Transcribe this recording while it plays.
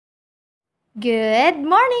Good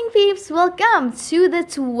morning, peeps! Welcome to the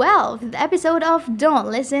 12th episode of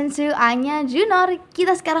Don't Listen to Anya Junor.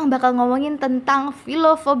 Kita sekarang bakal ngomongin tentang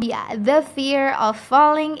filofobia, the fear of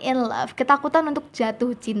falling in love, ketakutan untuk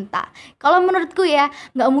jatuh cinta. Kalau menurutku ya,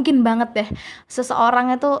 nggak mungkin banget deh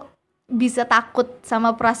seseorang itu bisa takut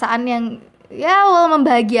sama perasaan yang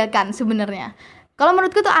membahagiakan sebenarnya. Kalau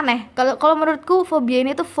menurutku tuh aneh. Kalau menurutku fobia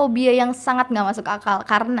ini tuh fobia yang sangat nggak masuk akal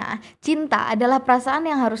karena cinta adalah perasaan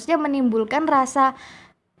yang harusnya menimbulkan rasa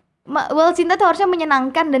cinta tuh harusnya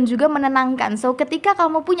menyenangkan dan juga menenangkan. So ketika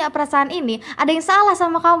kamu punya perasaan ini, ada yang salah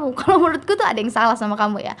sama kamu. Kalau menurutku tuh ada yang salah sama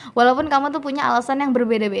kamu ya. Walaupun kamu tuh punya alasan yang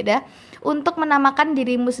berbeda-beda untuk menamakan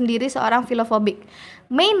dirimu sendiri seorang filofobik.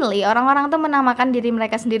 Mainly orang-orang tuh menamakan diri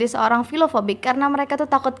mereka sendiri seorang filofobik karena mereka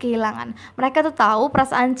tuh takut kehilangan. Mereka tuh tahu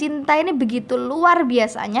perasaan cinta ini begitu luar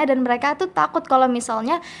biasanya dan mereka tuh takut kalau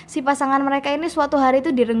misalnya si pasangan mereka ini suatu hari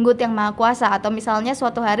tuh direnggut yang maha kuasa, atau misalnya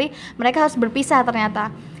suatu hari mereka harus berpisah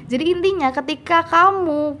ternyata. Jadi intinya ketika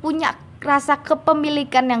kamu punya rasa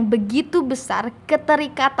kepemilikan yang begitu besar,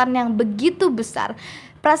 keterikatan yang begitu besar,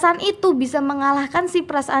 perasaan itu bisa mengalahkan si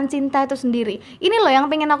perasaan cinta itu sendiri. Ini loh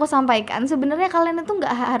yang pengen aku sampaikan. Sebenarnya kalian itu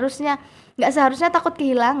nggak seharusnya takut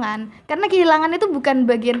kehilangan, karena kehilangan itu bukan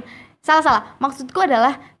bagian salah. Maksudku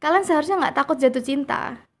adalah kalian seharusnya nggak takut jatuh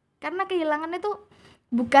cinta, karena kehilangan itu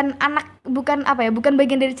bukan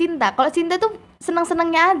bagian dari cinta. Kalau cinta tuh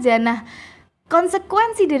senang-senangnya aja. Nah,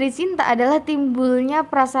 konsekuensi dari cinta adalah timbulnya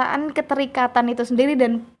perasaan keterikatan itu sendiri,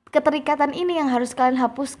 dan keterikatan ini yang harus kalian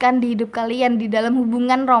hapuskan di hidup kalian, di dalam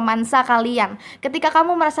hubungan romansa kalian. Ketika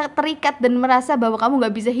kamu merasa terikat dan merasa bahwa kamu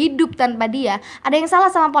gak bisa hidup tanpa dia, ada yang salah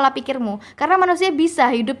sama pola pikirmu. Karena manusia bisa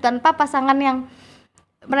hidup tanpa pasangan yang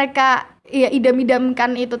mereka ya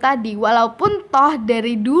idam-idamkan itu tadi. Walaupun toh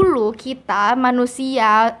dari dulu kita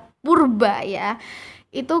manusia purba ya,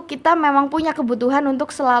 itu kita memang punya kebutuhan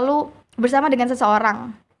untuk selalu bersama dengan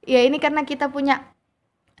seseorang. Ya ini karena kita punya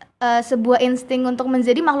sebuah insting untuk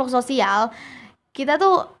menjadi makhluk sosial. Kita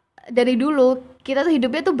tuh dari dulu kita tuh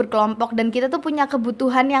hidupnya tuh berkelompok, dan kita tuh punya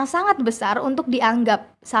kebutuhan yang sangat besar untuk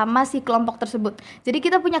dianggap sama si kelompok tersebut. Jadi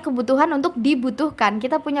kita punya kebutuhan untuk dibutuhkan,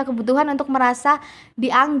 kita punya kebutuhan untuk merasa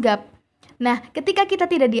dianggap. Nah, ketika kita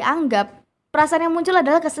tidak dianggap, perasaan yang muncul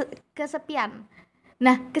adalah kesepian.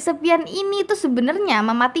 Nah, kesepian ini tuh sebenarnya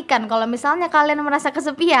mematikan. Kalau misalnya kalian merasa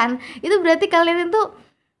kesepian, itu berarti kalian itu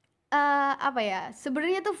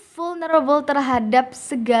sebenarnya tuh vulnerable terhadap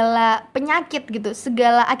segala penyakit gitu.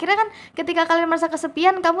 Akhirnya kan ketika kalian merasa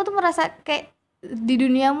kesepian, kamu tuh merasa kayak di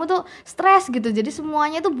duniamu tuh stres gitu. Jadi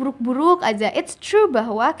semuanya tuh buruk-buruk aja. It's true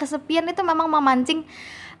bahwa kesepian itu memang memancing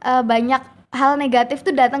banyak hal negatif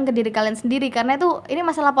tuh datang ke diri kalian sendiri, karena ini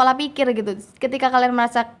masalah pola pikir gitu. Ketika kalian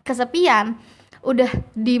merasa kesepian, udah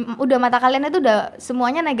mata kalian itu udah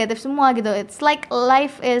semuanya negatif semua gitu. It's like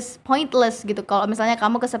life is pointless gitu kalau misalnya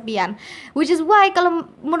kamu kesepian. Which is why kalau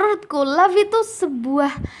menurutku love itu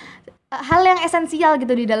sebuah hal yang esensial gitu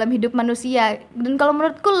di dalam hidup manusia. Dan kalau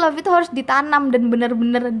menurutku love itu harus ditanam dan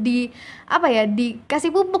benar-benar dikasih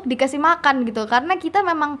pupuk, dikasih makan gitu. Karena kita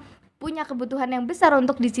memang punya kebutuhan yang besar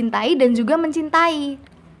untuk dicintai dan juga mencintai.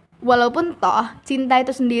 Walaupun toh cinta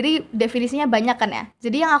itu sendiri definisinya banyak kan ya.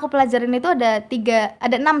 Jadi yang aku pelajarin itu ada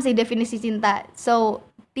 6 sih definisi cinta. So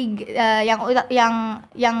yang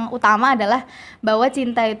utama adalah bahwa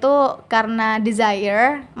cinta itu karena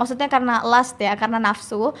desire, maksudnya karena lust ya, karena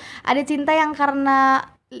nafsu. Ada cinta yang karena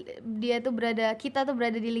kita tuh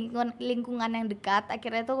berada di lingkungan yang dekat,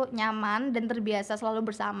 akhirnya tuh nyaman dan terbiasa selalu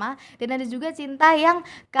bersama. Dan ada juga cinta yang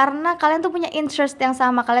karena kalian tuh punya interest yang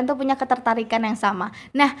sama, kalian tuh punya ketertarikan yang sama.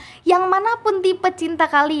 Nah, yang manapun tipe cinta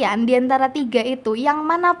kalian di antara 3 itu, yang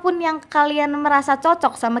manapun yang kalian merasa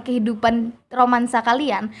cocok sama kehidupan romansa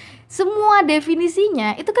kalian, semua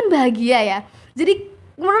definisinya itu kan bahagia ya. Jadi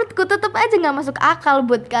menurutku tetap aja nggak masuk akal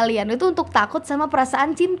buat kalian itu untuk takut sama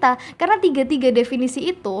perasaan cinta, karena tiga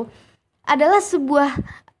definisi itu adalah sebuah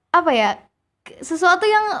sesuatu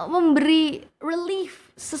yang memberi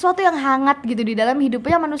relief, sesuatu yang hangat gitu di dalam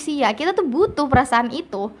hidupnya manusia. Kita tuh butuh perasaan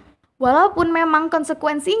itu. Walaupun memang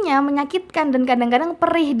konsekuensinya menyakitkan dan kadang-kadang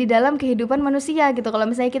perih di dalam kehidupan manusia gitu. Kalau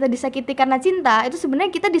misalnya kita disakiti karena cinta, itu sebenarnya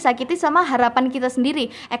kita disakiti sama harapan kita sendiri,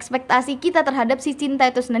 ekspektasi kita terhadap si cinta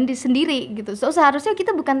itu sendiri gitu. So seharusnya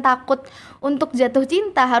kita bukan takut untuk jatuh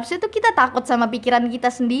cinta, harusnya itu kita takut sama pikiran kita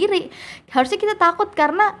sendiri. Harusnya kita takut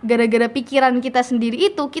karena gara-gara pikiran kita sendiri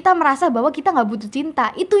itu kita merasa bahwa kita nggak butuh cinta.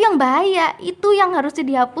 Itu yang bahaya, itu yang harusnya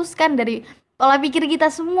dihapuskan dari pola pikir kita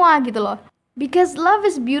semua gitu loh. Because love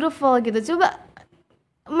is beautiful gitu.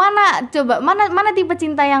 Mana tipe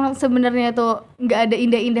cinta yang sebenarnya tuh nggak ada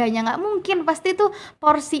indah-indahnya? Nggak mungkin, pasti tuh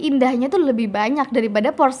porsi indahnya tuh lebih banyak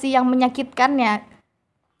daripada porsi yang menyakitkannya.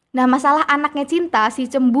 Nah, masalah anaknya cinta,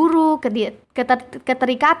 si cemburu,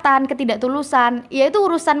 keterikatan, ketidaktulusan, ya itu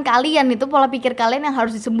urusan kalian, itu pola pikir kalian yang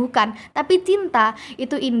harus disembuhkan. Tapi cinta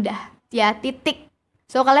itu indah, ya titik.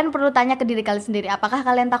 So, kalian perlu tanya ke diri kalian sendiri, apakah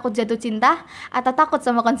kalian takut jatuh cinta atau takut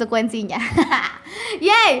sama konsekuensinya?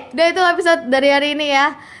 Yay, udah itu episode dari hari ini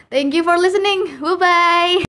ya. Thank you for listening. Bye-bye.